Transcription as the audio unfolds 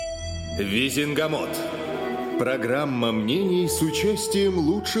Визингамот. Программа мнений с участием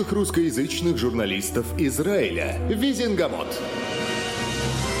лучших русскоязычных журналистов Израиля. Визингамот.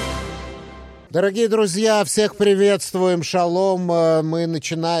 Дорогие друзья, всех приветствуем, шалом. Мы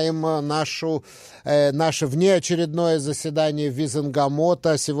начинаем наше внеочередное заседание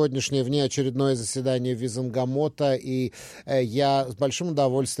Визингамота, сегодняшнее внеочередное заседание Визингамота, и я с большим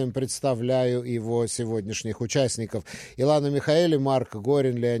удовольствием представляю его сегодняшних участников. Илана Михаэли, Марк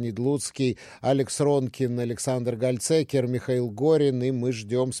Горин, Леонид Луцкий, Алекс Ронкин, Александр Гальцекер, Михаил Горин, и мы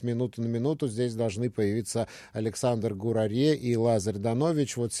ждем с минуты на минуту. Здесь должны появиться Александр Гурарье и Лазарь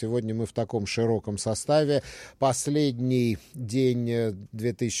Данович. Вот сегодня мы в таком широком составе. Последний день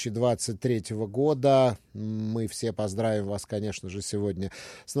 2023 года. Мы все поздравим вас, конечно же, сегодня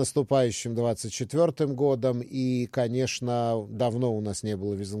с наступающим 24-м годом. И, конечно, давно у нас не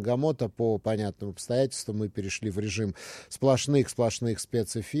было Визингамота по понятным обстоятельствам. Мы перешли в режим сплошных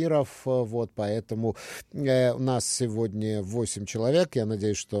спецэфиров. Вот, поэтому у нас сегодня 8 человек. Я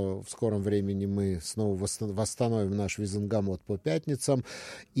надеюсь, что в скором времени мы снова восстановим наш Визингамот по пятницам.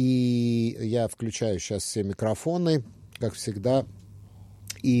 И я включаю сейчас все микрофоны, как всегда.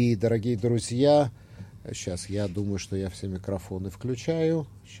 И, дорогие друзья, сейчас я думаю, что я все микрофоны включаю.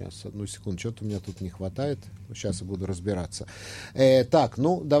 Сейчас, одну секунду, что-то у меня тут не хватает. Сейчас я буду разбираться. Так,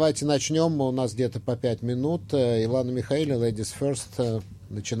 давайте начнем. У нас где-то по 5 минут. Илана Михаэли, Ladies First.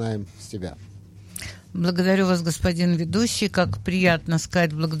 Начинаем с тебя. Благодарю вас, господин ведущий. Как приятно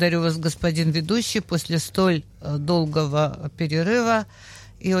сказать, благодарю вас, господин ведущий, после столь долгого перерыва.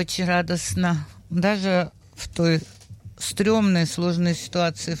 И очень радостно, даже в той стрёмной, сложной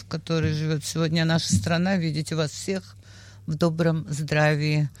ситуации, в которой живет сегодня наша страна, видеть вас всех в добром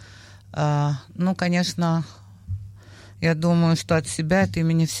здравии. Конечно, я думаю, что от себя, от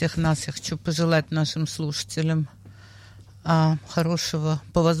имени всех нас, я хочу пожелать нашим слушателям хорошего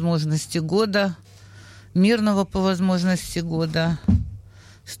по возможности года, мирного по возможности года,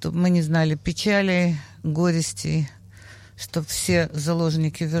 чтобы мы не знали печалей, горестей, чтобы все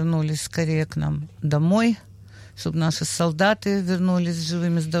заложники вернулись скорее к нам домой, чтобы наши солдаты вернулись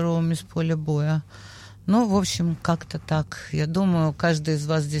живыми, здоровыми с поля боя. В общем, как-то так. Я думаю, каждый из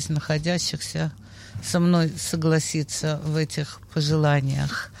вас здесь находящихся со мной согласится в этих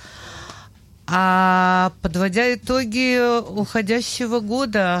пожеланиях. А подводя итоги уходящего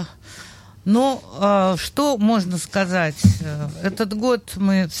года, что можно сказать? Этот год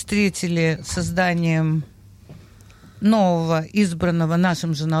мы встретили созданием нового, избранного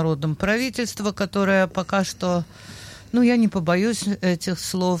нашим же народом правительства, которое пока что, я не побоюсь этих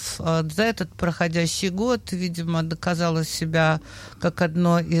слов, за этот проходящий год, видимо, доказало себя как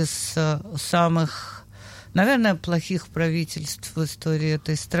одно из самых, наверное, плохих правительств в истории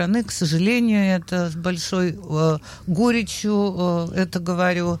этой страны. К сожалению, это с большой горечью это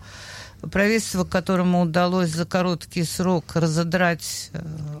говорю. Правительство, которому удалось за короткий срок разодрать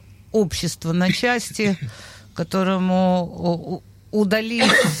общество на части, которому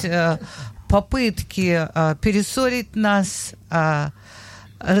удались попытки перессорить нас,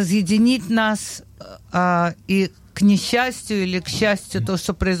 разъединить нас, и к несчастью или к счастью, то,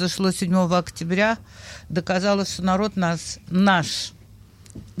 что произошло 7 октября, доказало, что народ наш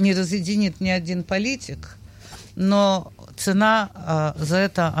не разъединит ни один политик, но цена за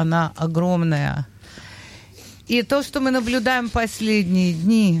это, она огромная. И то, что мы наблюдаем последние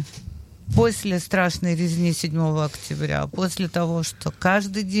дни, после страшной резни 7 октября, после того, что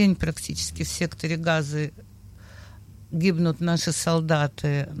каждый день практически в секторе Газы гибнут наши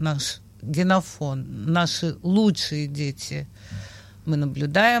солдаты, наш генофон, наши лучшие дети, мы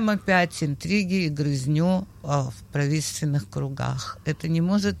наблюдаем опять интриги и грызню в правительственных кругах. Это не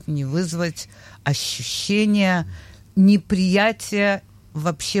может не вызвать ощущения неприятия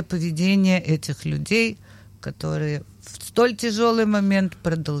вообще поведения этих людей, которые в столь тяжелый момент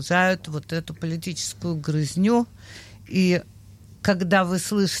продолжают вот эту политическую грызню. И когда вы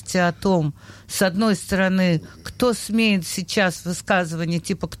слышите о том, с одной стороны, кто смеет сейчас высказывания,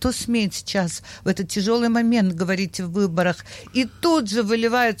 типа, кто смеет сейчас в этот тяжелый момент говорить в выборах, и тут же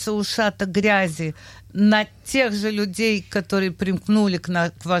выливается ушата грязи на тех же людей, которые примкнули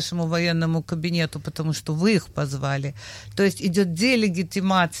к вашему военному кабинету, потому что вы их позвали. То есть идет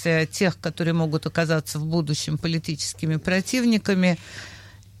делегитимация тех, которые могут оказаться в будущем политическими противниками,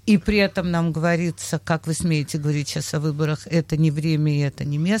 и при этом нам говорится, как вы смеете говорить сейчас о выборах, это не время и это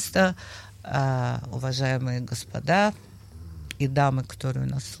не место. Уважаемые господа и дамы, которые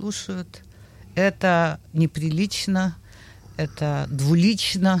нас слушают, это неприлично, это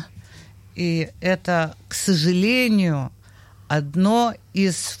двулично, и это, к сожалению, одно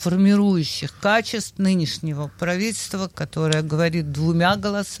из формирующих качеств нынешнего правительства, которое говорит двумя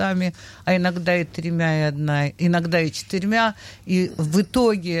голосами, а иногда и тремя, иногда и четырьмя. И в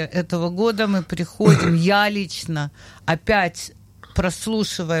итоге этого года мы приходим, я лично, опять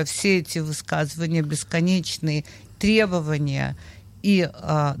прослушивая все эти высказывания, бесконечные требования и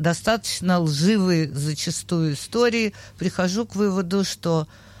достаточно лживые зачастую истории, прихожу к выводу, что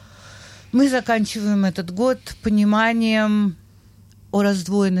мы заканчиваем этот год пониманием о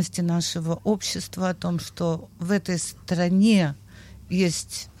раздвоенности нашего общества, о том, что в этой стране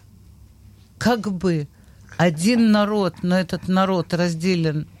есть как бы один народ, но этот народ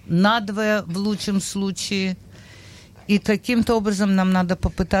разделен надвое в лучшем случае. И каким-то образом нам надо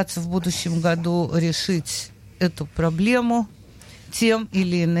попытаться в будущем году решить эту проблему тем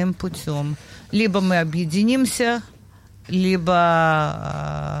или иным путем. Либо мы объединимся,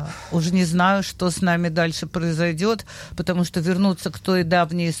 либо уже не знаю, что с нами дальше произойдет, потому что вернуться к той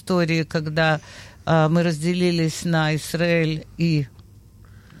давней истории, когда мы разделились на Израиль и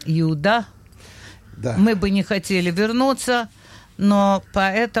Иуда, да. Мы бы не хотели вернуться, но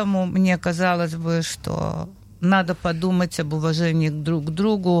поэтому мне казалось бы, что надо подумать об уважении друг к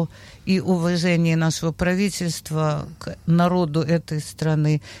другу и уважении нашего правительства к народу этой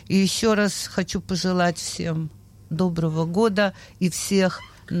страны. И еще раз хочу пожелать всем доброго года и всех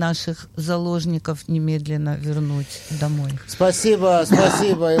наших заложников немедленно вернуть домой. Спасибо,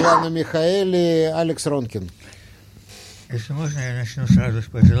 Илана Михаэли. Алекс Ронкин. Если можно, я начну сразу с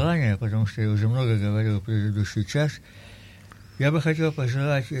пожелания, потому что я уже много говорил в предыдущий час. Я бы хотел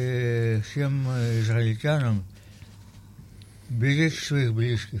пожелать всем израильтянам беречь своих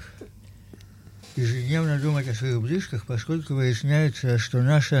близких, ежедневно думать о своих близких, поскольку выясняется, что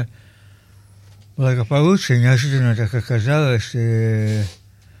наше благополучие, неожиданно так оказалось,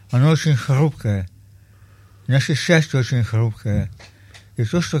 оно очень хрупкое. Наше счастье очень хрупкое. И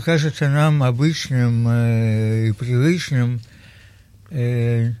то, что кажется нам обычным и привычным,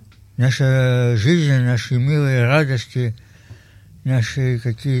 наша жизнь, наши милые радости, наши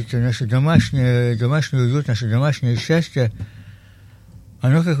какие-то, наше домашний уют, наше домашнее счастье,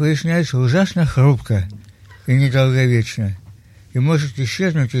 оно, как выясняется, ужасно хрупко и недолговечно. И может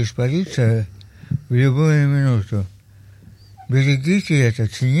исчезнуть и испариться в любую минуту. Берегите это,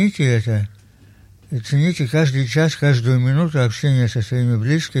 и цените каждый час, каждую минуту общения со своими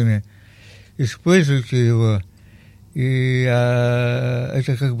близкими, используйте его, и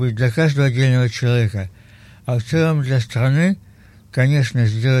это как бы для каждого отдельного человека. А в целом для страны, конечно,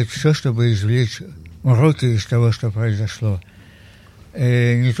 сделать все, чтобы извлечь уроки из того, что произошло.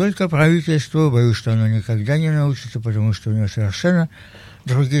 Не только правительство, боюсь, что оно никогда не научится, потому что у него совершенно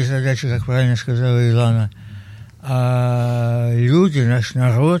другие задачи, как правильно сказала Илана, а люди, наш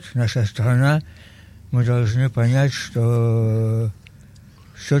народ, наша страна, мы должны понять, что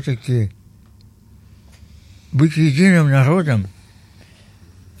все-таки быть единым народом,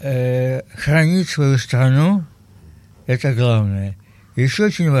 хранить свою страну, это главное. И еще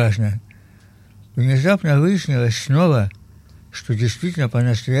очень важно, внезапно выяснилось снова, что действительно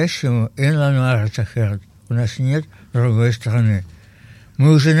по-настоящему у нас нет другой страны.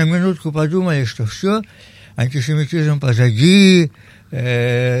 Мы уже на минутку подумали, что все, антисемитизм позади,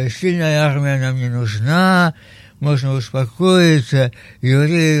 сильная армия нам не нужна, можно успокоиться,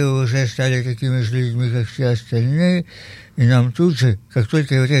 евреи уже стали такими же людьми, как все остальные, и нам тут же, как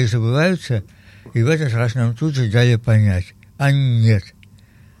только евреи забываются, и в этот раз нам тут же дали понять, а нет,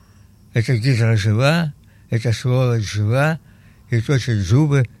 эта гидра жива, эта сволочь жива, и точит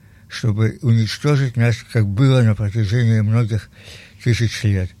зубы, чтобы уничтожить нас, как было на протяжении многих тысяч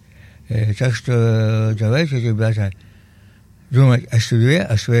лет. Так что давайте, ребята, думать о себе,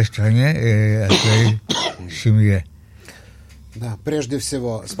 о своей стране и о своей семье. Да, прежде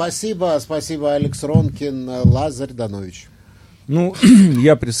всего. Спасибо, Алекс Ронкин. Лазарь Данович. Ну,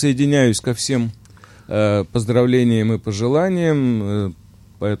 я присоединяюсь ко всем поздравлениям и пожеланиям,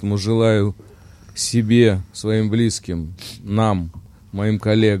 поэтому желаю себе, своим близким, нам, моим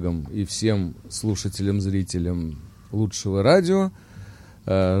коллегам и всем слушателям, зрителям лучшего радио,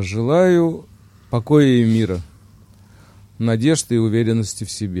 желаю покоя и мира, надежды и уверенности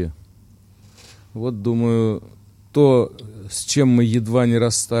в себе. Вот, думаю, то, с чем мы едва не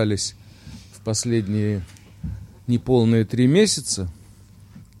расстались в последние неполные 3 месяца,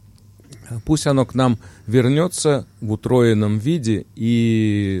 пусть оно к нам вернется в утроенном виде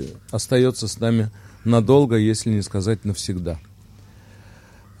и остается с нами надолго, если не сказать навсегда.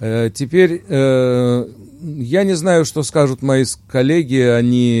 Теперь я не знаю, что скажут мои коллеги,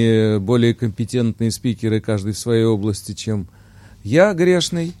 они более компетентные спикеры, каждый в своей области, чем я,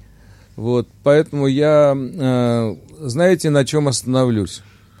 грешный. Вот, поэтому я, знаете, на чем остановлюсь?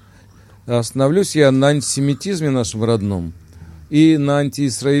 Остановлюсь я на антисемитизме нашем родном и на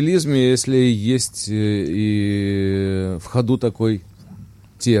антиисраилизме, если есть и в ходу такой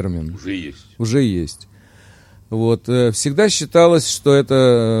термин. Уже есть. Вот. Всегда считалось, что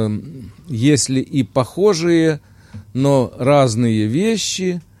это, если и похожие, но разные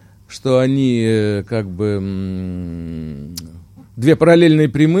вещи, что они как бы две параллельные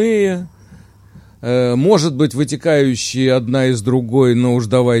прямые, может быть, вытекающие одна из другой, но уж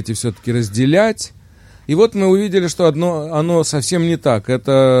давайте все-таки разделять. И вот мы увидели, что оно совсем не так.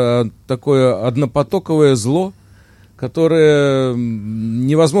 Это такое однопотоковое зло, которое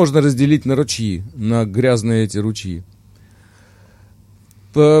невозможно разделить на ручьи, на грязные эти ручьи.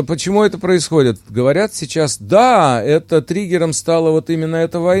 Почему это происходит? Говорят сейчас, да, это триггером стала вот именно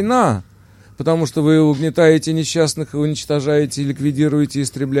эта война, потому что вы угнетаете несчастных, уничтожаете, ликвидируете,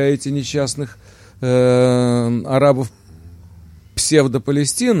 истребляете несчастных арабов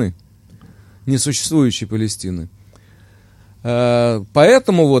псевдо-Палестины, несуществующей Палестины.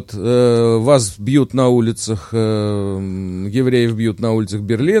 Поэтому вот вас бьют на улицах, евреев бьют на улицах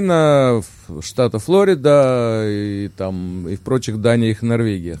Берлина, штата Флорида и в прочих Даниях и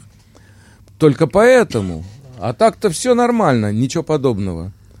Норвегиях. Только поэтому. А так-то все нормально, ничего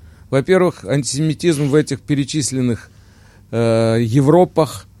подобного. Во-первых, антисемитизм в этих перечисленных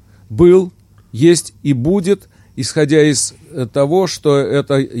Европах был, есть и будет, исходя из того, что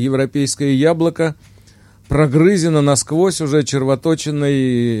это европейское яблоко прогрызено насквозь уже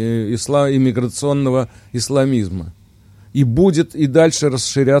червоточиной иммиграционного исламизма. И будет и дальше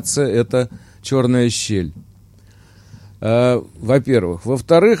расширяться эта черная щель. Во-первых.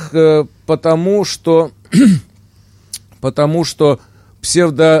 Во-вторых, потому что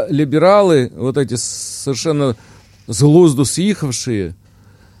псевдолибералы, вот эти совершенно с лузду съехавшие,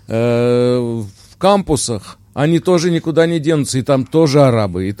 в кампусах, они тоже никуда не денутся, и там тоже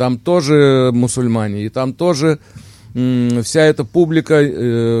арабы, и там тоже мусульмане, и там тоже вся эта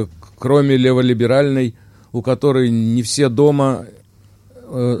публика, кроме леволиберальной, у которой не все дома,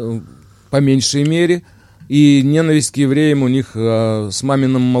 по меньшей мере, и ненависть к евреям у них с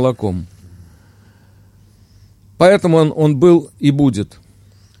маминым молоком. Поэтому он был и будет.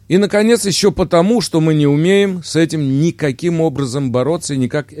 И, наконец, еще потому, что мы не умеем с этим никаким образом бороться и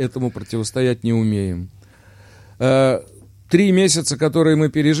никак этому противостоять не умеем. 3 месяца, которые мы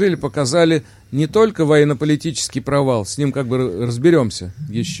пережили, показали не только военно-политический провал, с ним как бы разберемся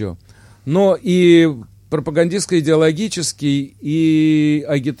еще, но и пропагандистско-идеологический и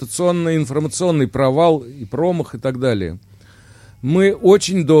агитационно-информационный провал, и промах и так далее. Мы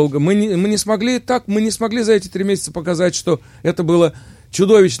очень долго, мы не смогли за эти 3 месяца показать, что это было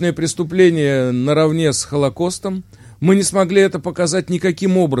чудовищное преступление наравне с Холокостом. Мы не смогли это показать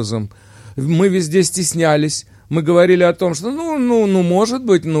никаким образом. Мы везде стеснялись. Мы говорили о том, что, может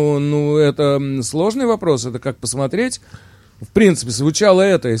быть, это сложный вопрос, это как посмотреть. В принципе, звучало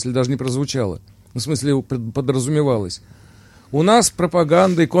это, если даже не прозвучало. В смысле, подразумевалось. У нас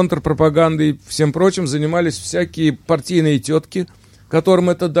пропагандой, контрпропагандой и всем прочим занимались всякие партийные тетки, которым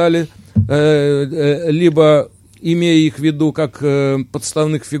это дали, либо имея их в виду как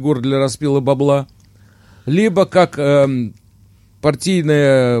подставных фигур для распила бабла, либо как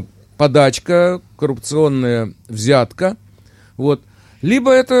партийная подачка, коррупционная взятка, вот.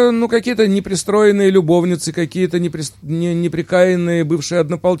 Либо это, какие-то непристроенные любовницы, какие-то неприкаянные бывшие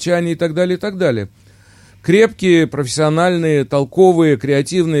однополчане и так далее, и так далее. Крепкие, профессиональные, толковые,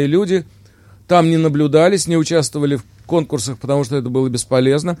 креативные люди там не наблюдались, не участвовали в конкурсах, потому что это было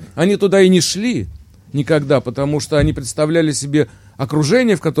бесполезно. Они туда и не шли никогда, потому что они представляли себе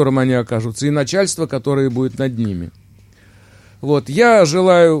окружение, в котором они окажутся, и начальство, которое будет над ними. Вот. Я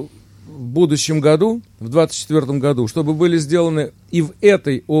желаю в будущем году, в 2024 году, чтобы были сделаны и в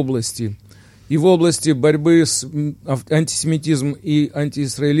этой области, и в области борьбы с антисемитизмом и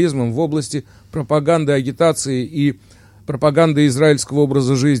антиисраилизмом, в области пропаганды, агитации и пропаганды израильского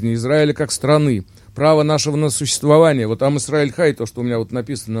образа жизни, Израиля как страны, право нашего на существование. Вот там Исраиль Хай, то, что у меня вот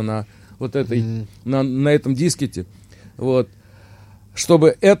написано на вот этой, на этом дискете. Вот.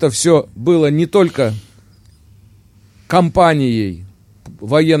 Чтобы это все было не только кампанией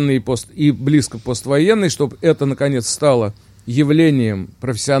военной и близко поствоенной, чтобы это, наконец, стало явлением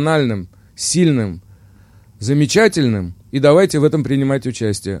профессиональным, сильным, замечательным, И давайте в этом принимать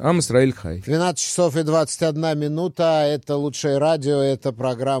участие. Ам Исраэль Хай. 12 часов и 21 минута. Это «Лучшее радио». Это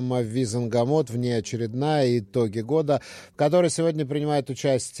программа «Визенгамот», внеочередная «Итоги года», в которой сегодня принимают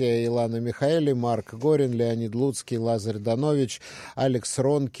участие Илана Михаэли, Марк Горин, Леонид Луцкий, Лазарь Данович, Алекс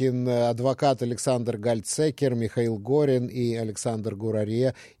Ронкин, адвокат Александр Гальцекер, Михаил Горин и Александр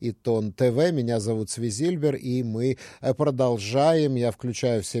Гурарье, Итон ТВ. Меня зовут Свизильбер, и мы продолжаем. Я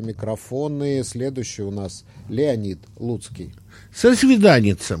включаю все микрофоны. Следующий у нас Леонид Луцкий. Со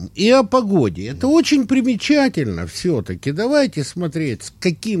свиданицем и о погоде. Это очень примечательно все-таки. Давайте смотреть с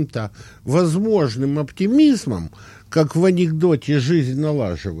каким-то возможным оптимизмом, как в анекдоте «Жизнь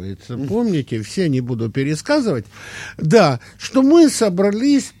налаживается». Помните, все не буду пересказывать. Да, что мы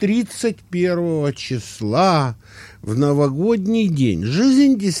собрались 31 числа в новогодний день.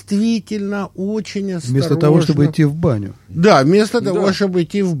 Жизнь действительно очень осторожна. Вместо того, чтобы идти в баню. Да, вместо того, чтобы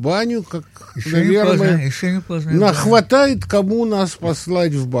идти в баню, как, Еще наверное, не поздно. хватает кому нас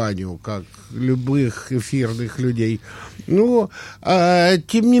послать в баню, как любых эфирных людей. Но,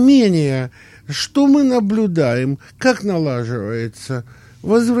 тем не менее, что мы наблюдаем, как налаживается,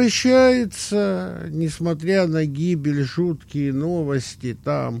 возвращается, несмотря на гибель, жуткие новости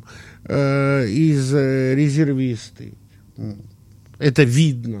там из резервисты. Это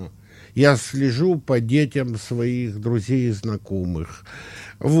видно. Я слежу по детям своих друзей и знакомых.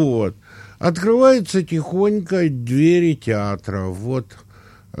 Вот. Открываются тихонько двери театра. Вот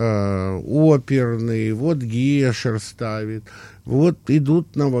оперный, вот Гешер ставит. Вот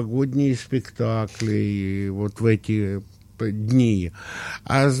идут новогодние спектакли вот в эти дни.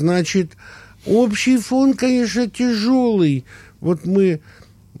 А значит, общий фон, конечно, тяжелый. Вот мы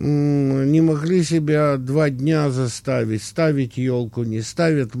не могли себя 2 дня заставить. Ставить елку не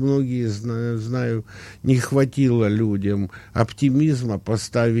ставят. Многие, знаю, не хватило людям оптимизма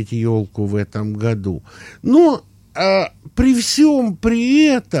поставить елку в этом году. Но при всем при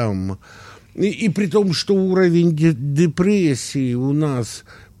этом, и при том, что уровень депрессии у нас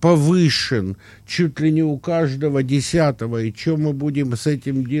повышен чуть ли не у каждого 10-го, и что мы будем с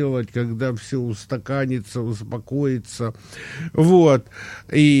этим делать, когда все устаканится, успокоится, вот,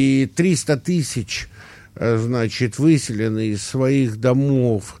 и 300 тысяч, значит, выселены из своих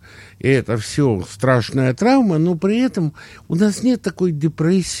домов, и это все страшная травма, но при этом у нас нет такой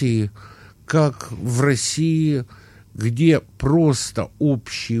депрессии, как в России, где просто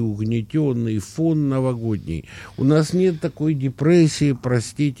общий угнетенный фон новогодний. У нас нет такой депрессии,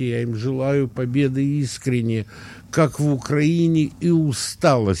 простите, я им желаю победы искренне, как в Украине, и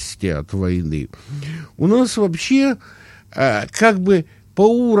усталости от войны. У нас вообще как бы по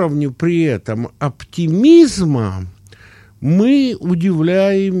уровню при этом оптимизма мы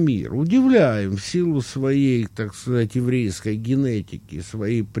удивляем мир, удивляем в силу своей, так сказать, еврейской генетики,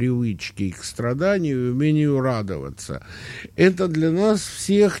 своей привычки к страданию и умению радоваться. Это для нас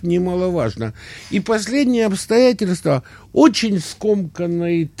всех немаловажно. И последнее обстоятельство очень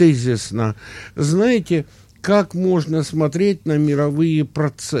скомканно и тезисно. Знаете, как можно смотреть на мировые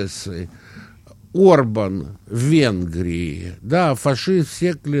процессы? Орбан в Венгрии, да, фашист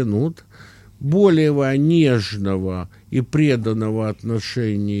все клянут, более нежного и преданного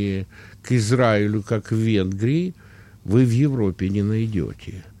отношения к Израилю, как в Венгрии, вы в Европе не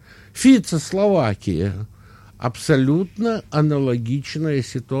найдете. Фица, Словакия. Абсолютно аналогичная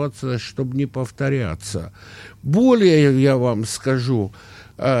ситуация, чтобы не повторяться. Более я вам скажу,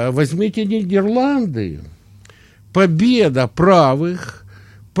 возьмите Нидерланды. Победа правых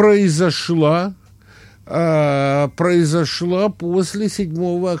произошла после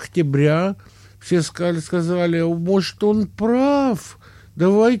 7 октября. Все сказали, может, он прав,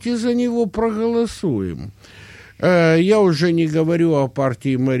 давайте за него проголосуем. Я уже не говорю о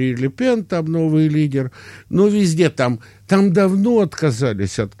партии Мари Ле Пен, там новый лидер, но везде там давно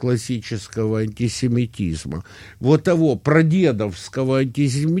отказались от классического антисемитизма. Вот того прадедовского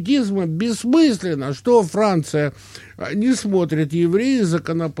антисемитизма бессмысленно, что Франция не смотрит евреи,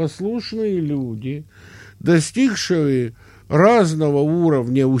 законопослушные люди, достигшие разного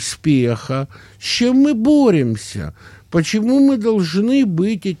уровня успеха. С чем мы боремся? Почему мы должны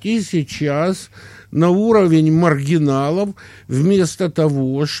быть идти сейчас на уровень маргиналов вместо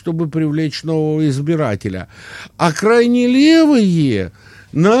того, чтобы привлечь нового избирателя? А крайне левые,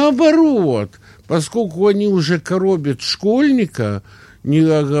 наоборот, поскольку они уже коробят школьника, не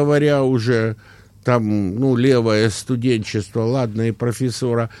говоря уже там, левое студенчество, ладно, и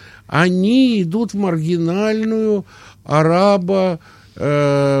профессора, они идут в маргинальную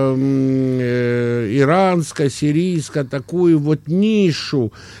иранско-сирийско такую вот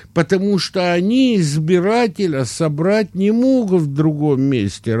нишу, потому что они избирателя собрать не могут в другом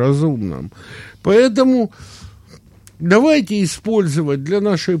месте разумном. Поэтому давайте использовать для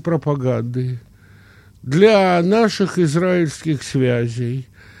нашей пропаганды, для наших израильских связей,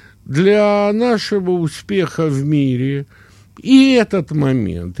 для нашего успеха в мире и этот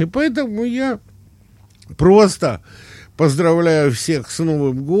момент. И поэтому я просто поздравляю всех с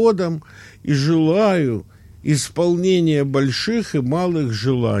Новым годом и желаю исполнения больших и малых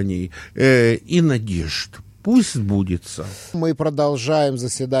желаний и надежд. Пусть сбудется. Мы продолжаем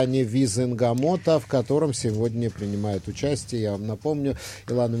заседание Визенгамота, в котором сегодня принимают участие, я вам напомню,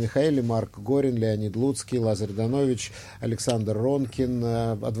 Илана Михаэли, Марк Горин, Леонид Луцкий, Лазарь Данович, Александр Ронкин,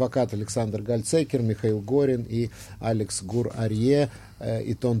 адвокат Александр Гальцекер, Михаил Горин и Алекс Гур-Арье,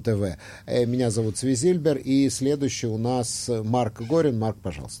 Итон ТВ. Меня зовут Цви Зильбер, и следующий у нас Марк Горин. Марк,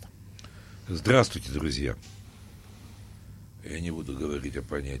 пожалуйста. Здравствуйте, друзья. Я не буду говорить о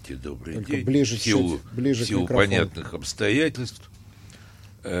понятии «добрый Только день». ближе, в силу ближе к микрофону. понятных обстоятельств.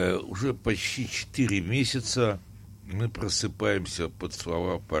 Уже почти 4 месяца мы просыпаемся под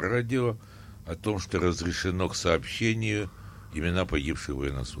слова по радио о том, что разрешено к сообщению имена погибших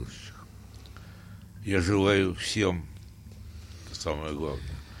военнослужащих. Я желаю всем, это самое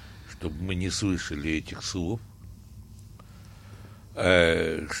главное, чтобы мы не слышали этих слов,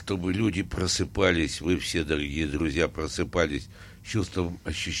 чтобы люди просыпались, вы все, дорогие друзья, просыпались чувством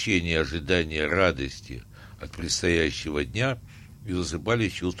ощущения, ожидания, радости от предстоящего дня и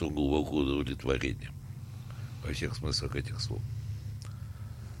засыпались чувством глубокого удовлетворения во всех смыслах этих слов.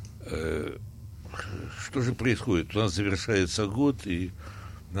 Что же происходит? У нас завершается год, и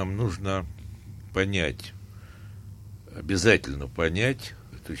нам нужно понять, обязательно понять,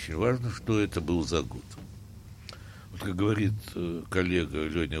 это очень важно, что это был за год. Как говорит коллега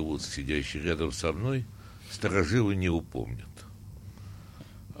Леня Луц, сидящий рядом со мной, старожилы не упомнят.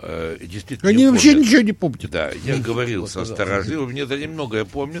 Действительно, они вообще ничего не помнят. Да, я говорил со старожилами, мне-то немногое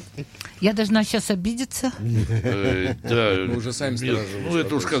помнят. Я должна сейчас обидеться. Да, Мы уже сами старожилы. Ну,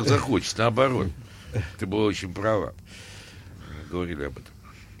 это уж как захочешь, наоборот. Ты была очень права. Говорили об этом.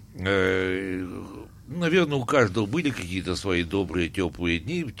 Наверное, у каждого были какие-то свои добрые, теплые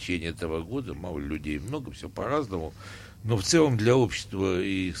дни в течение этого года. Мало людей, много, все по-разному. Но в целом для общества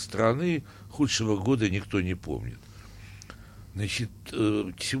и страны худшего года никто не помнит. Значит,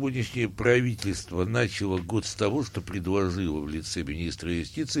 сегодняшнее правительство начало год с того, что предложило в лице министра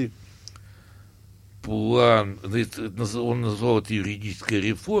юстиции план, он назвал это юридической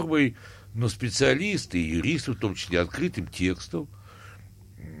реформой, но специалисты и юристы, в том числе открытым текстом,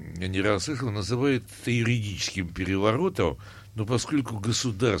 я не раз слышал, называют это юридическим переворотом, но поскольку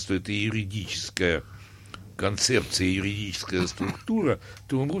государство – это юридическая концепция, юридическая структура,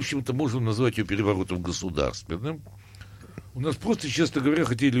 то мы, в общем-то, можем назвать ее переворотом государственным. У нас просто, честно говоря,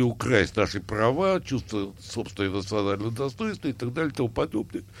 хотели украсть наши права, чувство собственного национального достоинства и так далее и тому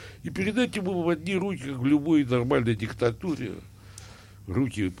подобное, и передать ему в одни руки, как в любой нормальной диктатуре,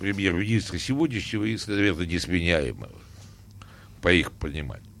 руки премьер-министра сегодняшнего и, наверное, несменяемого, по их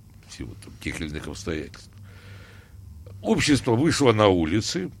пониманию, в силу тех или иных обстоятельств. Общество вышло на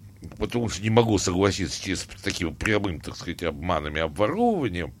улицы, потому что не могу согласиться с таким прямым, так сказать, обманом и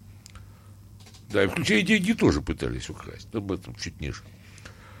обворовыванием. Да, и включая деньги тоже пытались украсть. Об этом чуть ниже.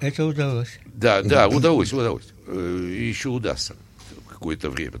 Это удалось. Да, удалось. И еще удастся какое-то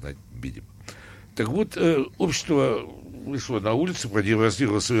время, видимо. Так вот, общество вышло на улицу,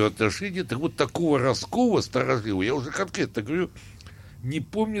 продемонстрировало свое отношение. Так вот, такого раскола старожилого, я уже конкретно говорю, не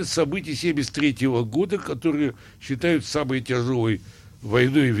помнят событий 1973 года, которые считают самой тяжелой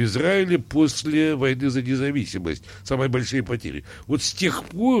войной в Израиле после войны за независимость. Самые большие потери. Вот с тех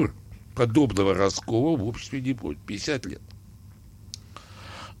пор подобного раскола в обществе не помнят. 50 лет.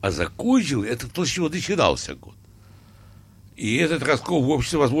 А закончил это то, с чего начинался год. И этот раскол в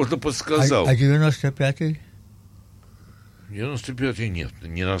обществе, возможно, подсказал. А 95-й? 95-й нет,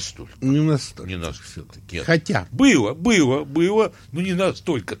 не настолько. Не настолько. Не настолько. Нет. Хотя. Было, но не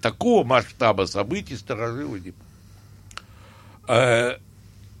настолько. Такого масштаба событий старожилы не.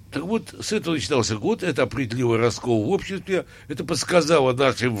 Так вот, с этого начинался год, это определило раскол в обществе, это подсказало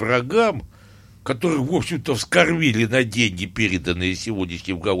нашим врагам, которых, в общем-то, вскормили на деньги, переданные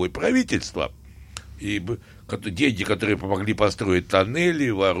сегодняшним главой правительства, и деньги, которые помогли построить тоннели,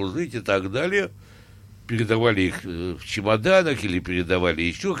 вооружить и так далее, передавали их в чемоданах или передавали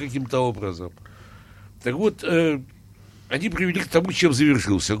еще каким-то образом. Так вот, они привели к тому, чем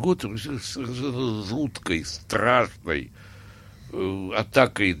завершился год, жуткой, страшной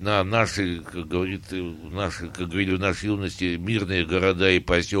атакой на наши, как говорили в нашей юности, мирные города и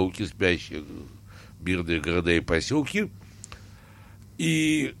поселки, спящие мирные города и поселки.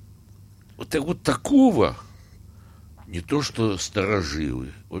 И так вот такого не то что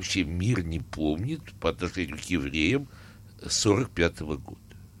старожилы, вообще мир не помнит по отношению к евреям с 1945 года,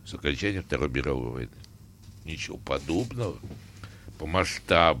 с окончания Второй мировой войны. Ничего подобного по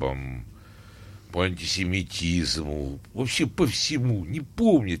масштабам, по антисемитизму, вообще по всему не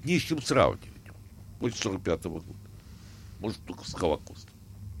помнит, не с чем сравнивать. После 1945 года. Может, только с Холокостом.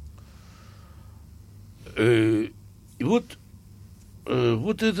 И вот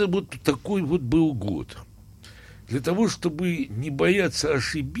это вот такой вот был год. Для того, чтобы не бояться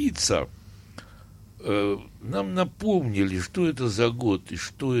ошибиться, нам напомнили, что это за год и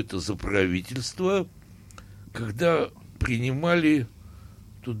что это за правительство, когда принимали,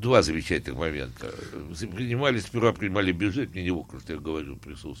 тут два замечательных момента. Сперва принимали бюджет, мне не важно, что я говорю в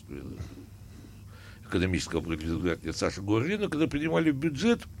присутствии экономического председателя Саши Гурина, когда принимали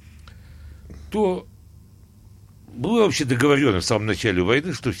бюджет, то было вообще договорено в самом начале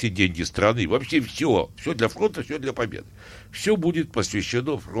войны, что все деньги страны, вообще все для фронта, все для победы, все будет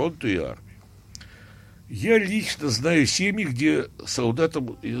посвящено фронту и армии. Я лично знаю семьи, где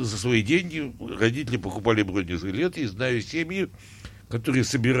солдатам за свои деньги родители покупали бронежилеты, и знаю семьи, которые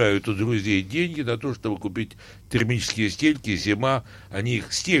собирают у друзей деньги на то, чтобы купить термические стельки, зима, они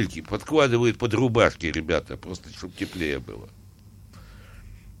их стельки подкладывают под рубашки, ребята, просто чтобы теплее было.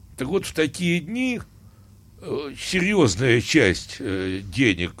 Так вот, в такие дни серьезная часть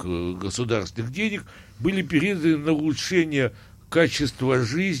денег, государственных денег, были переданы на улучшение качества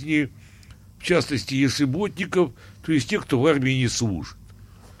жизни, в частности, ешеботников, то есть тех, кто в армии не служит.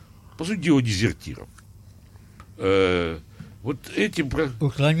 По сути дела, дезертиров. Вот этим...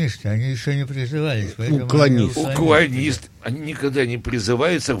 Уклонисты, они еще не призывались. Уклонисты, они никогда не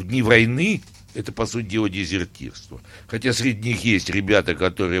призываются в дни войны. Это, по сути дела, дезертирство. Хотя среди них есть ребята,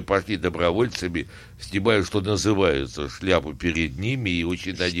 которые пошли добровольцами, снимают, что называется, шляпу перед ними, и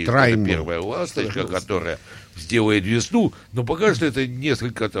очень надеюсь, что это первая ласточка, которая сделает весну. Но пока что это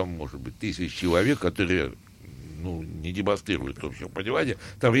несколько, там, может быть, тысяч человек, которые, не демонстрируют общего понимания.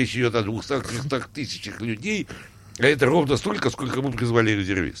 Там речь идет о 200-300 тысячах людей, а это ровно столько, сколько мы призвали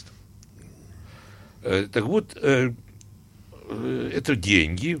резервистов. Так вот, это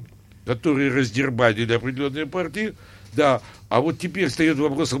деньги, которые раздербанили определенные партии, да, а вот теперь встает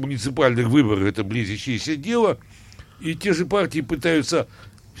вопрос о муниципальных выборах, это близящееся дело, и те же партии пытаются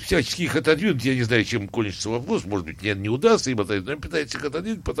всячески их отодвинуть, я не знаю, чем кончится вопрос, может быть, не удастся им отодвинуть, но пытаются их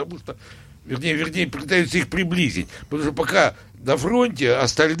отодвинуть, потому что, вернее, пытаются их приблизить, потому что пока на фронте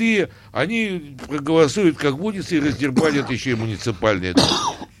остальные, они проголосуют как водится и раздербанят еще и муниципальные.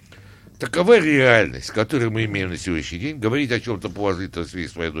 Такова реальность, которую мы имеем на сегодняшний день. Говорить о чем-то положительном в связи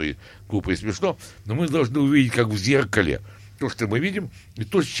с войной глупо и смешно, но мы должны увидеть, как в зеркале, то, что мы видим, и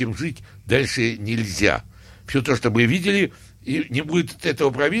то, с чем жить дальше нельзя. Все то, что мы видели, и не будет этого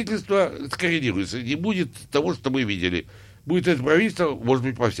правительства, скоррелируется, не будет того, что мы видели. Будет это правительство, может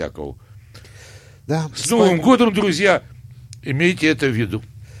быть, по-всякому. Да, с Новым годом, друзья! Имейте это в виду.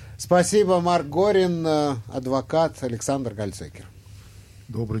 Спасибо, Марк Горин, адвокат Александр Гальцекер.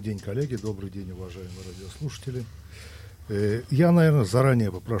 Добрый день, коллеги, добрый день, уважаемые радиослушатели. Я, наверное, заранее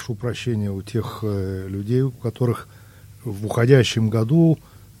попрошу прощения у тех людей, у которых в уходящем году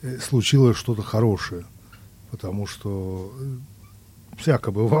случилось что-то хорошее, потому что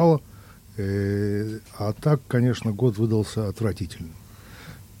всяко бывало, а так, конечно, год выдался отвратительным.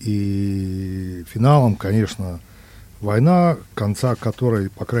 И финалом, конечно, война, конца которой,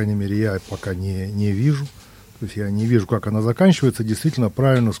 по крайней мере, я пока не вижу. То есть я не вижу, как она заканчивается. Действительно,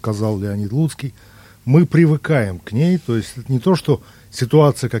 правильно сказал Леонид Луцкий. Мы привыкаем к ней. То есть это не то, что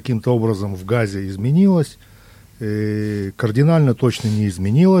ситуация каким-то образом в Газе изменилась. Кардинально точно не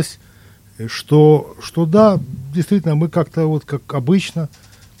изменилась. Что да, действительно, мы как-то вот как обычно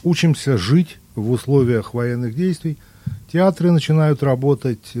учимся жить в условиях военных действий. Театры начинают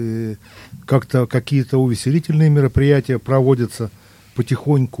работать. Как-то какие-то увеселительные мероприятия проводятся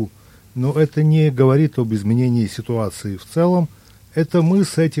потихоньку. Но это не говорит об изменении ситуации в целом. Это мы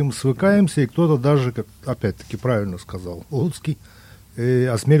с этим свыкаемся, и кто-то даже, как опять-таки правильно сказал Луцкий,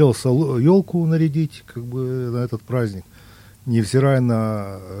 осмелился елку нарядить как бы на этот праздник, невзирая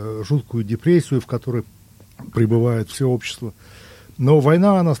на жуткую депрессию, в которой пребывает все общество. Но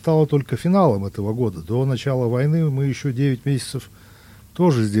война, она стала только финалом этого года. До начала войны мы еще 9 месяцев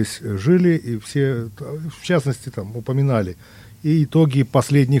тоже здесь жили, и все, в частности, там упоминали и итоги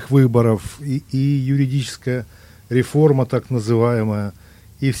последних выборов, и юридическая реформа так называемая,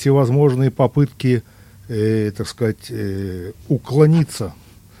 и всевозможные попытки, так сказать, уклониться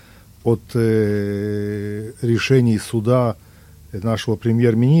от решений суда нашего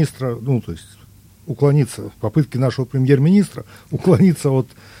премьер-министра, то есть уклониться, попытки нашего премьер-министра уклониться от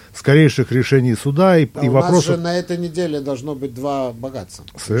скорейших решений суда и у вопросов... нас же на этой неделе должно быть 2 богатства.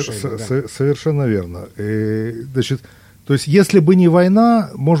 Совершенно верно. Значит, то есть, если бы не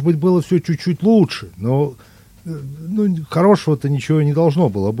война, может быть, было все чуть-чуть лучше, но хорошего-то ничего не должно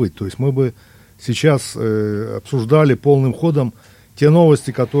было быть. То есть, мы бы сейчас обсуждали полным ходом те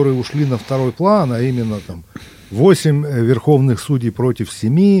новости, которые ушли на второй план, а именно там 8 верховных судей против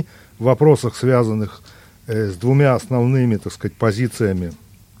 7 в вопросах, связанных с 2 основными, так сказать, позициями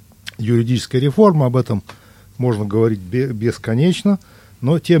юридической реформы. Об этом можно говорить бесконечно,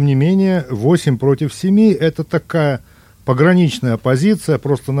 но, тем не менее, 8 против 7 – это такая пограничная позиция.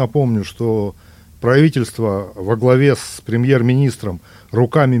 Просто напомню, что правительство во главе с премьер-министром,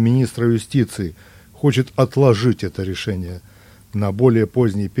 руками министра юстиции, хочет отложить это решение на более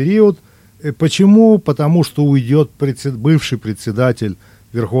поздний период. Почему? Потому что уйдет бывший председатель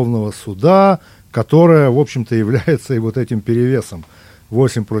Верховного суда, которая, в общем-то, является и вот этим перевесом.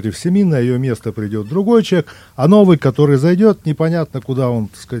 8 против 7, на ее место придет другой человек, а новый, который зайдет, непонятно, куда он,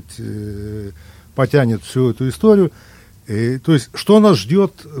 так сказать, потянет всю эту историю. То есть, что нас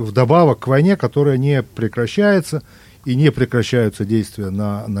ждет вдобавок к войне, которая не прекращается, и не прекращаются действия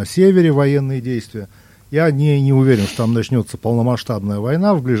на севере, военные действия. Я не уверен, что там начнется полномасштабная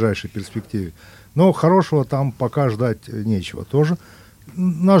война в ближайшей перспективе, но хорошего там пока ждать нечего тоже.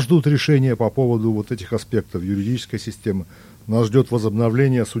 Нас ждут решения по поводу вот этих аспектов юридической системы. Нас ждет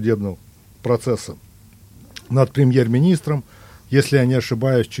возобновление судебного процесса над премьер-министром. Если я не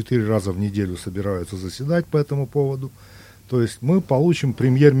ошибаюсь, 4 раза в неделю собираются заседать по этому поводу. То есть мы получим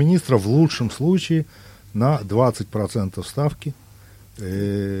премьер-министра в лучшем случае на 20% ставки.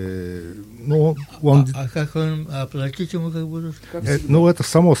 Как он оплатить ему как будут? Это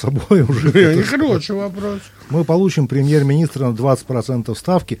само собой уже. Хороший вопрос. Мы получим премьер-министра на 20%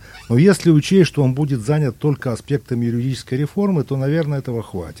 ставки, но если учесть, что он будет занят только аспектами юридической реформы, то, наверное, этого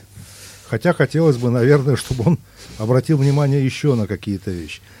хватит. Хотя хотелось бы, наверное, чтобы он обратил внимание еще на какие-то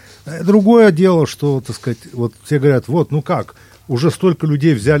вещи. Другое дело, что, так сказать, вот все говорят, уже столько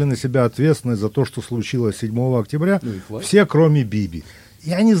людей взяли на себя ответственность за то, что случилось 7 октября, все, кроме Биби.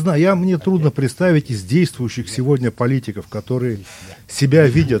 Я не знаю, мне трудно представить из действующих сегодня политиков, которые себя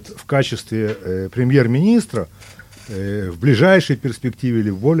видят в качестве премьер-министра в ближайшей перспективе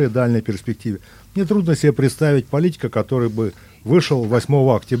или в более дальней перспективе. Мне трудно себе представить политика, который бы вышел 8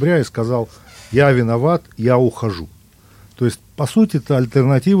 октября и сказал: я виноват, я ухожу. То есть, по сути, это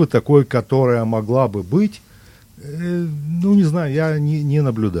альтернатива такой, которая могла бы быть, не знаю, я не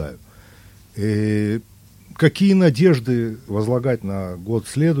наблюдаю. Какие надежды возлагать на год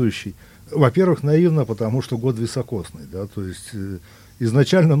следующий? Во-первых, наивно, потому что год високосный, да, то есть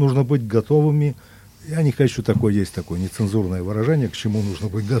изначально нужно быть готовыми. Я не хочу, есть такое нецензурное выражение, к чему нужно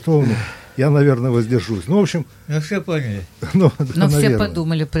быть готовым. Я, наверное, воздержусь. В общем... все поняли. Но все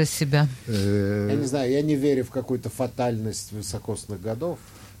подумали про себя. Я не знаю, я не верю в какую-то фатальность високосных годов.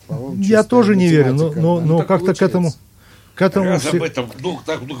 Я тоже не верю, но как-то к этому... Раз об этом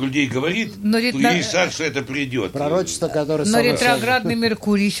так много людей говорит, то есть шанс, что это придет. Пророчество, которое... Но ретроградный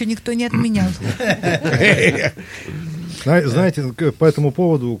Меркурий еще никто не отменял. Знаете, по этому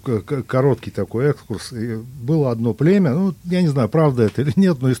поводу короткий такой экскурс. Было одно племя, я не знаю, правда это или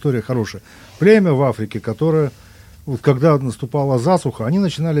нет, но история хорошая. Племя в Африке, которое, когда наступала засуха, они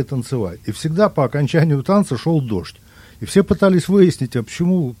начинали танцевать. И всегда по окончанию танца шел дождь. И все пытались выяснить, а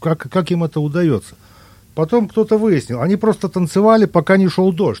почему, как им это удается. Потом кто-то выяснил, они просто танцевали, пока не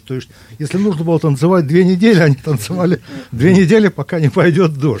шел дождь. То есть, если нужно было танцевать 2 недели, они танцевали 2 недели, пока не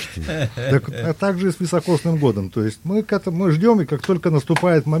пойдет дождь. А также и с високосным годом. То есть мы ждем, и как только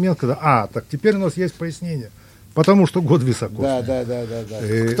наступает момент, когда, теперь у нас есть пояснение. Потому что год високосный. Да.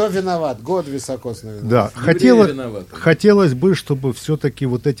 Кто виноват? Год високосный Да, виноват. хотелось бы, чтобы все-таки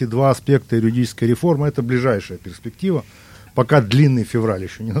вот эти 2 аспекта юридической реформы, это ближайшая перспектива, пока длинный февраль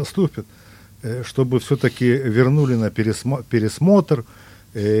еще не наступит, чтобы все-таки вернули на пересмотр.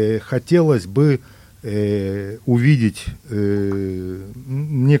 Хотелось бы увидеть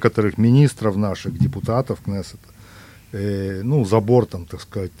некоторых министров наших, депутатов Кнессета, за бортом, так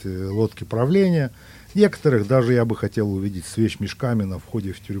сказать, лодки правления. Некоторых даже я бы хотел увидеть с вещмешками на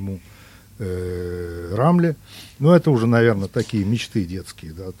входе в тюрьму Рамле. Но это уже, наверное, такие мечты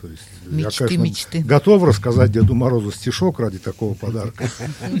детские. Да? То есть я, конечно, готов рассказать Деду Морозу стишок ради такого подарка.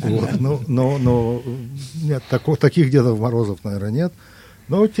 Но нет, таких Дедов Морозов, наверное, нет.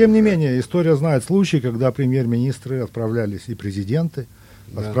 Но, тем не менее, история знает случаи, когда премьер-министры отправлялись, и президенты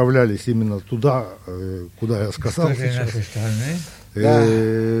отправлялись именно туда, куда я сказал сейчас.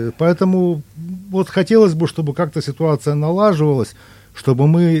 Поэтому хотелось бы, чтобы как-то ситуация налаживалась. чтобы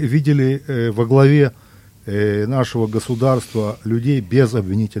мы видели во главе нашего государства людей без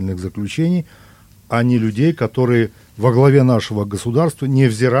обвинительных заключений, а не людей, которые во главе нашего государства,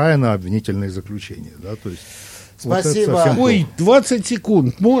 невзирая на обвинительные заключения. Да? То есть, спасибо. Вот Ой, 20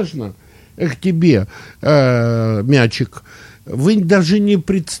 секунд, можно? К тебе, мячик. Вы даже не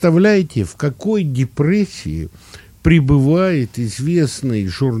представляете, в какой депрессии пребывает известный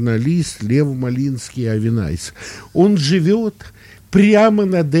журналист Лев Малинский-Авинайс. Он живет прямо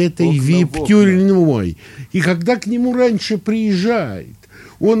над этой вип-тюрьмой. И когда к нему раньше приезжает,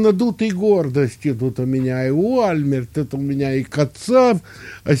 он надутый гордостью, тут у меня и Уальмер, тут у меня и Кацав,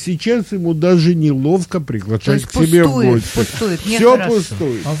 а сейчас ему даже неловко приглашать к себе в гости. Пустует, Все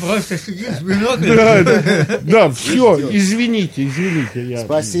пустует. Он просто сидит с биноклем. Да, все, извините, я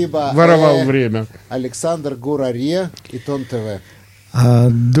Спасибо. воровал время. Александр Гураре, Итон ТВ.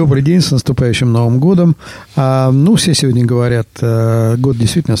 Добрый день, с наступающим Новым годом. Все сегодня говорят, год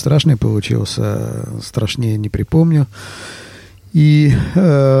действительно страшный получился, страшнее не припомню. И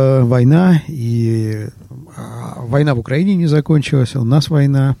война в Украине не закончилась, у нас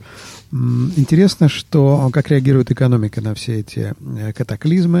война. Интересно, как реагирует экономика на все эти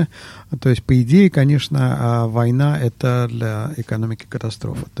катаклизмы. То есть, по идее, конечно, война – это для экономики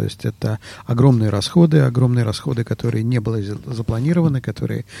катастрофа. То есть, это огромные расходы, которые не были запланированы,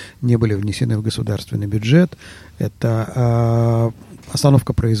 которые не были внесены в государственный бюджет. Это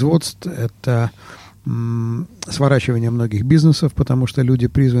остановка производств, это сворачивание многих бизнесов, потому что люди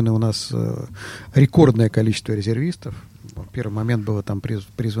призваны, у нас рекордное количество резервистов. В первый момент было там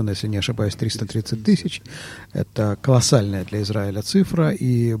призвано, если не ошибаюсь, 330 тысяч. Это колоссальная для Израиля цифра.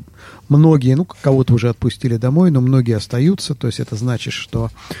 И многие, кого-то уже отпустили домой, но многие остаются. То есть это значит, что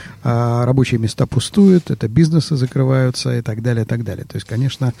рабочие места пустуют, это бизнесы закрываются и так далее, и так далее. То есть,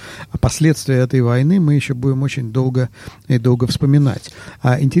 конечно, последствия этой войны мы еще будем очень долго и долго вспоминать.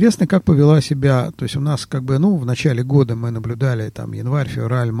 Интересно, как повела себя, то есть у нас в начале года мы наблюдали там январь,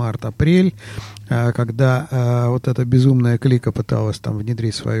 февраль, март, апрель, когда вот эта безумная клика пыталась там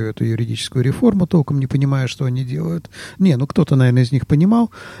внедрить свою эту юридическую реформу, толком не понимая, что они делают. Кто-то, наверное, из них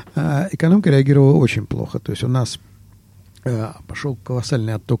понимал. Экономика реагировала очень плохо. То есть у нас пошел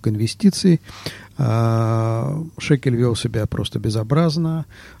колоссальный отток инвестиций, шекель вел себя просто безобразно.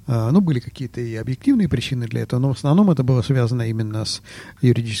 Были какие-то и объективные причины для этого, но в основном это было связано именно с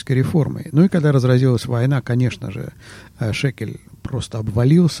юридической реформой. И когда разразилась война, конечно же, шекель просто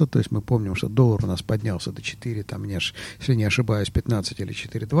обвалился. То есть мы помним, что доллар у нас поднялся до 4, если не ошибаюсь, 15 или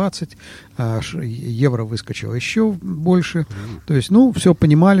 4,20. Евро выскочило еще больше. То есть, все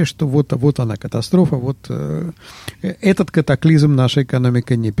понимали, что вот она катастрофа, этот катаклизм наша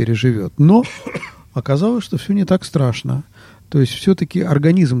экономика не переживет. Но оказалось, что все не так страшно. То есть все-таки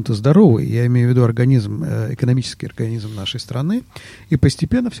организм-то здоровый, я имею в виду экономический организм нашей страны, и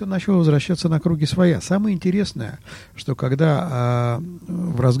постепенно все начало возвращаться на круги своя. Самое интересное, что когда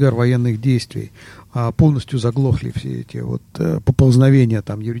в разгар военных действий полностью заглохли все эти поползновения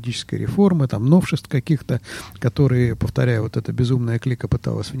юридической реформы, новшеств каких-то, которые, повторяю, эта безумная клика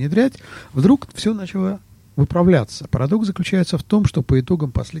пыталась внедрять, вдруг все начало выправляться. Парадокс заключается в том, что по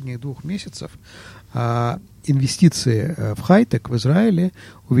итогам последних 2 месяцев инвестиции в хай-тек в Израиле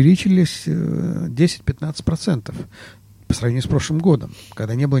увеличились 10-15% по сравнению с прошлым годом,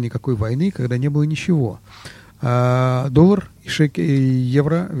 когда не было никакой войны, когда не было ничего. Доллар и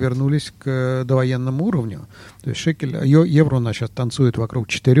евро вернулись к довоенному уровню. То есть евро у нас сейчас танцует вокруг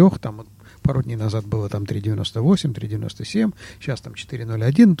 4, пару дней назад было 3,98, 3,97, сейчас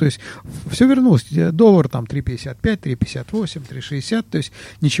 4,01, то есть все вернулось. Доллар 3,55, 3,58, 3,60, то есть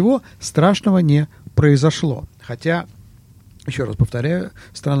ничего страшного не произошло. Хотя, еще раз повторяю,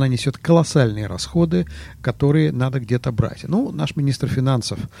 страна несет колоссальные расходы, которые надо где-то брать. Наш министр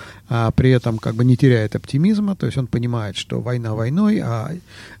финансов при этом не теряет оптимизма, то есть он понимает, что война войной, а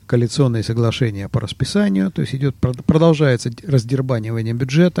коалиционные соглашения по расписанию, то есть продолжается раздербанивание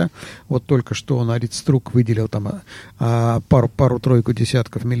бюджета. Только что он Аритструк выделил пару-тройку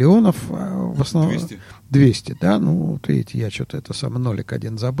десятков миллионов, в основном 200, да, видите, я что-то нолик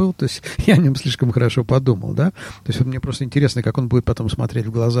один забыл, то есть я о нем слишком хорошо подумал, да, то есть мне просто интересно, как он будет потом смотреть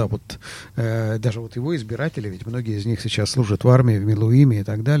в глаза даже его избиратели, ведь многие из них сейчас служат в армии, в Милуиме и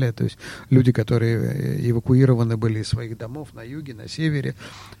так далее, то есть люди, которые эвакуированы были из своих домов на юге, на севере,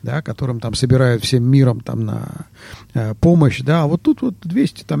 да, которым собирают всем миром на помощь, да, а тут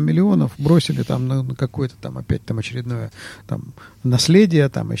 200 миллионов бросили на какое-то опять очередное наследие,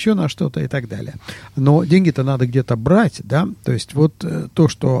 еще на что-то и так далее. Но деньги-то надо где-то брать, да, то есть то,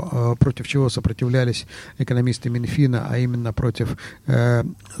 что против чего сопротивлялись экономисты Минфина, а именно именно против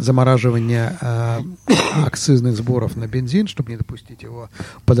замораживания акцизных сборов на бензин, чтобы не допустить его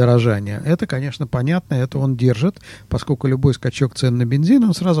подорожания. Это, конечно, понятно, это он держит, поскольку любой скачок цен на бензин,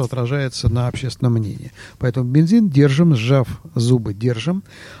 он сразу отражается на общественном мнении. Поэтому бензин держим, сжав зубы, держим.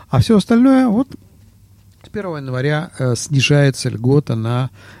 А все остальное, вот с 1 января снижается льгота на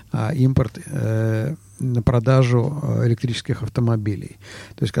импорт, на продажу электрических автомобилей.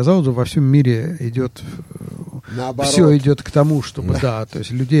 То есть, казалось бы, во всем мире идет, все идет к тому, чтобы, да, то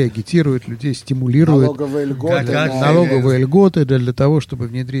есть людей агитируют, людей стимулируют. Налоговые льготы для того, чтобы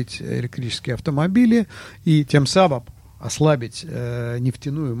внедрить электрические автомобили и тем самым ослабить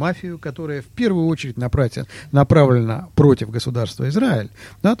нефтяную мафию, которая в первую очередь направлена против государства Израиль.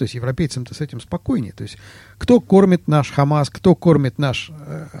 Да, то есть европейцам-то с этим спокойнее. То есть кто кормит наш Хамас, кто кормит наш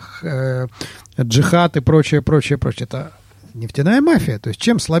джихад и прочее. Это нефтяная мафия. То есть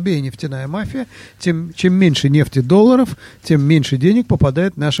чем слабее нефтяная мафия, чем меньше нефти долларов, тем меньше денег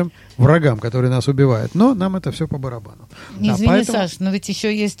попадает нашим врагам, которые нас убивают. Но нам это все по барабану. Извини, поэтому... Саш, но ведь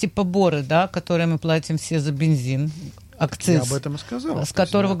еще есть и поборы, да, которые мы платим все за бензин. Акциз, я об этом и сказал, с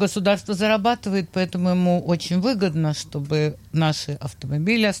которого государство зарабатывает, поэтому ему очень выгодно, чтобы наши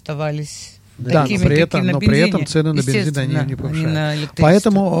автомобили оставались такими, но при этом цены на бензин они не повышают.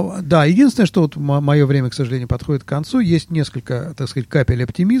 Поэтому, да, единственное, что вот мое время, к сожалению, подходит к концу, есть несколько, так сказать, капель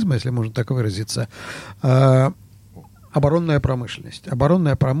оптимизма, если можно так выразиться. Оборонная промышленность.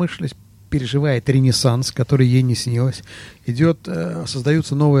 Оборонная промышленность переживает ренессанс, который ей не снилось.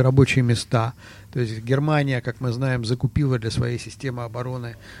 Создаются новые рабочие места. То есть Германия, как мы знаем, закупила для своей системы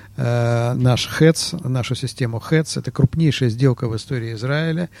обороны нашу систему ХЭЦ. Это крупнейшая сделка в истории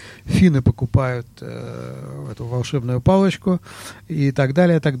Израиля. Финны покупают эту волшебную палочку и так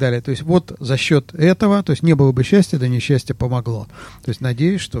далее, и так далее. То есть вот за счет этого, то есть не было бы счастья, да несчастье помогло. То есть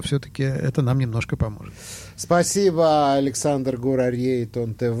надеюсь, что все-таки это нам немножко поможет. Спасибо, Александр Гурарье,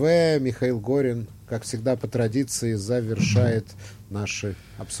 Итон ТВ. Михаил Горин, как всегда, по традиции, завершает наши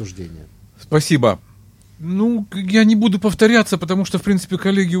обсуждения. Спасибо. Я не буду повторяться, потому что, в принципе,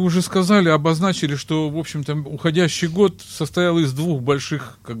 коллеги уже сказали, обозначили, что, в общем-то, уходящий год состоял из двух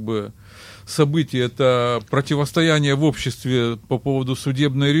больших, событий. Это противостояние в обществе по поводу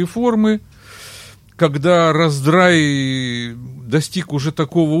судебной реформы, когда раздрай достиг уже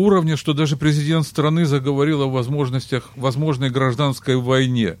такого уровня, что даже президент страны заговорил о возможной гражданской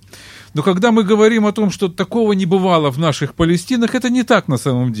войне. Но когда мы говорим о том, что такого не бывало в наших Палестинах, это не так на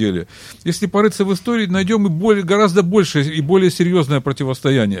самом деле. Если порыться в истории, найдем гораздо больше и более серьезное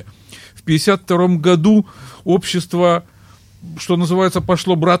противостояние. В 1952 году общество, что называется,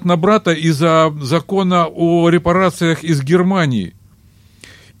 пошло брат на брата из-за закона о репарациях из Германии.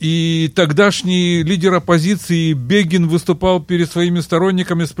 И тогдашний лидер оппозиции Бегин выступал перед своими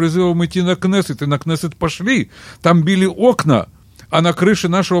сторонниками с призывом идти на Кнессет. И на Кнессет пошли. Там били окна, а на крыше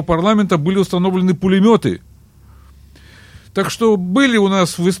нашего парламента были установлены пулеметы. Так что были у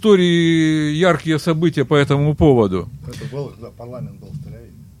нас в истории яркие события по этому поводу. Это было, когда парламент был в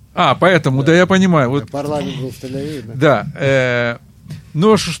Тель-Авиве. Поэтому, да, я понимаю. Парламент был в Тель-Авиве. Да.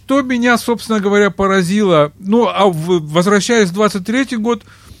 Но что меня, собственно говоря, поразило... возвращаясь в 23-й год,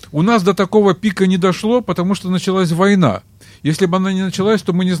 у нас до такого пика не дошло, потому что началась война. Если бы она не началась,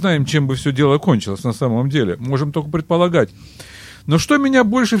 то мы не знаем, чем бы все дело кончилось на самом деле. Можем только предполагать. Но что меня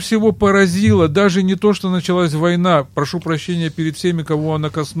больше всего поразило, даже не то, что началась война, прошу прощения перед всеми, кого она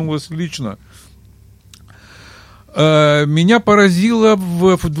коснулась лично, меня поразило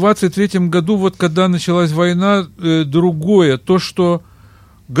в 23-м году, когда началась война, другое, то, что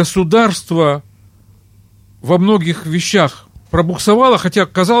государство во многих вещах пробуксовало, хотя,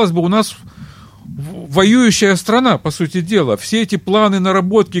 казалось бы, у нас воюющая страна, по сути дела. Все эти планы,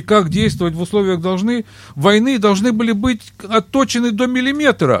 наработки, как действовать в условиях войны должны были быть отточены до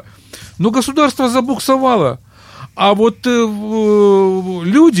миллиметра. Но государство забуксовало. А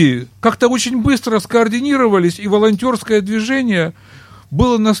люди как-то очень быстро скоординировались, и волонтерское движение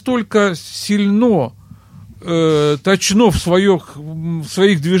было настолько сильно, точно в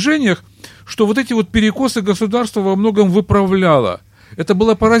своих движениях, что эти перекосы государства во многом выправляло. Это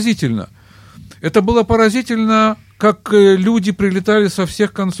было поразительно. Это было поразительно, как люди прилетали со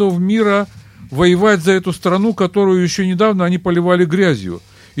всех концов мира воевать за эту страну, которую еще недавно они поливали грязью.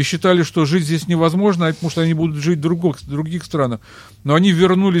 И считали, что жить здесь невозможно, потому что они будут жить в других странах. Но они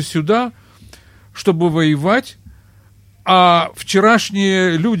вернулись сюда, чтобы воевать. А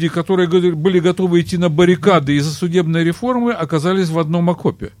вчерашние люди, которые были готовы идти на баррикады из-за судебной реформы, оказались в одном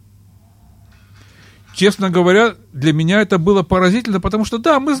окопе. Честно говоря, для меня это было поразительно, потому что,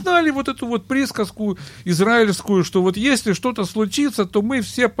 да, мы знали эту присказку израильскую, что если что-то случится, то мы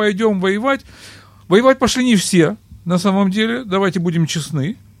все пойдем воевать. Воевать пошли не все. на самом деле, давайте будем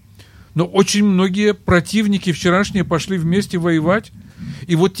честны. Но очень многие противники вчерашние пошли вместе воевать.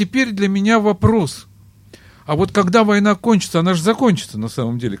 И вот теперь для меня вопрос. А вот когда война кончится, она же закончится на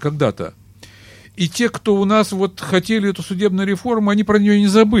самом деле когда-то. И те, кто у нас вот хотели эту судебную реформу, они про нее не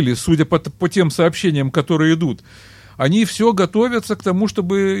забыли, судя по тем сообщениям, которые идут. Они все готовятся к тому,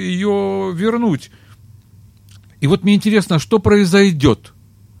 чтобы ее вернуть. И вот мне интересно, что произойдет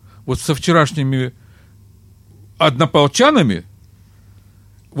вот со вчерашними однополчанами.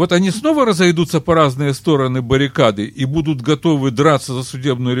 Вот они снова разойдутся по разные стороны баррикады и будут готовы драться за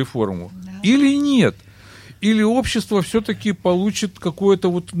судебную реформу? Да. Или нет? Или общество все-таки получит какую-то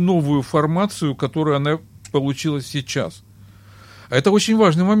вот новую формацию, которую она получила сейчас? Это очень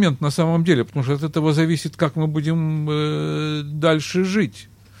важный момент на самом деле, потому что от этого зависит, как мы будем дальше жить.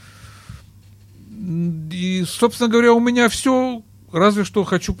 И, собственно говоря, у меня все. Разве что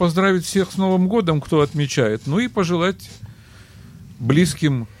хочу поздравить всех с Новым годом, кто отмечает. Ну и пожелать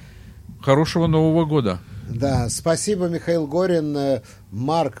близким хорошего Нового года. Да, спасибо, Михаил Горин.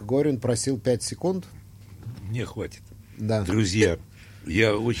 Марк Горин просил 5 секунд. Мне хватит. Да. Друзья,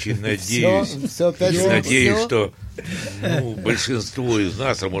 я очень надеюсь, что большинство из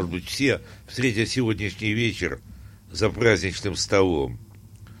нас, а может быть все, встретят сегодняшний вечер за праздничным столом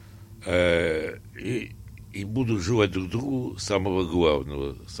и будут желать друг другу самого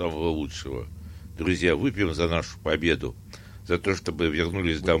главного, самого лучшего. Друзья, выпьем за нашу победу, за то, чтобы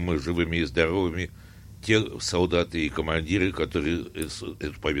вернулись домой живыми и здоровыми те солдаты и командиры, которые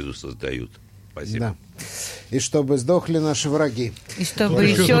эту победу создают. Спасибо. Да. И чтобы сдохли наши враги. И чтобы,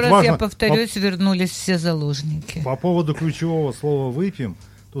 еще раз важно, я повторюсь, вернулись все заложники. По поводу ключевого слова «выпьем»,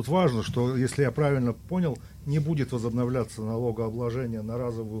 тут важно, что, если я правильно понял, не будет возобновляться налогообложение на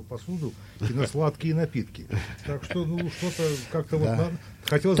разовую посуду и на сладкие напитки. Так что, что-то как-то вот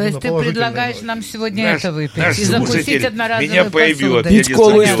хотелось бы. То есть ты предлагаешь нам сегодня это выпить и закусить одноразовой посудой. Пить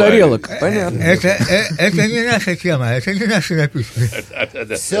колу из тарелок. Понятно. Это не наша тема, это не наши напитки.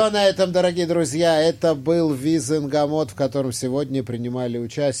 Все на этом, дорогие друзья. Это был Визенгамот, в котором сегодня принимали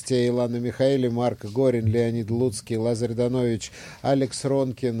участие Илана Михаили, Марк Горин, Леонид Луцкий, Лазарь Данович, Алекс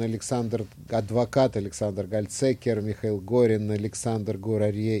Ронкин, адвокат Александр Гальцекер, Михаил Горин, Александр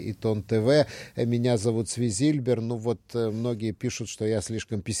Гурарье и Тон ТВ. Меня зовут Цви Зильбер. Многие пишут, что я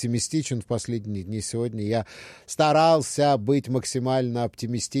слишком пессимистичен в последние дни. Сегодня я старался быть максимально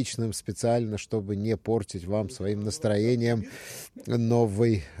оптимистичным специально, чтобы не портить вам своим настроением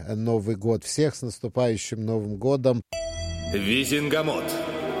Новый год. Всех с наступающим Новым годом! Визенгамот.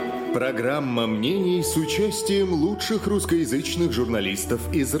 Программа мнений с участием лучших русскоязычных журналистов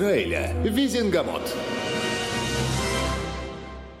Израиля. Визенгамот.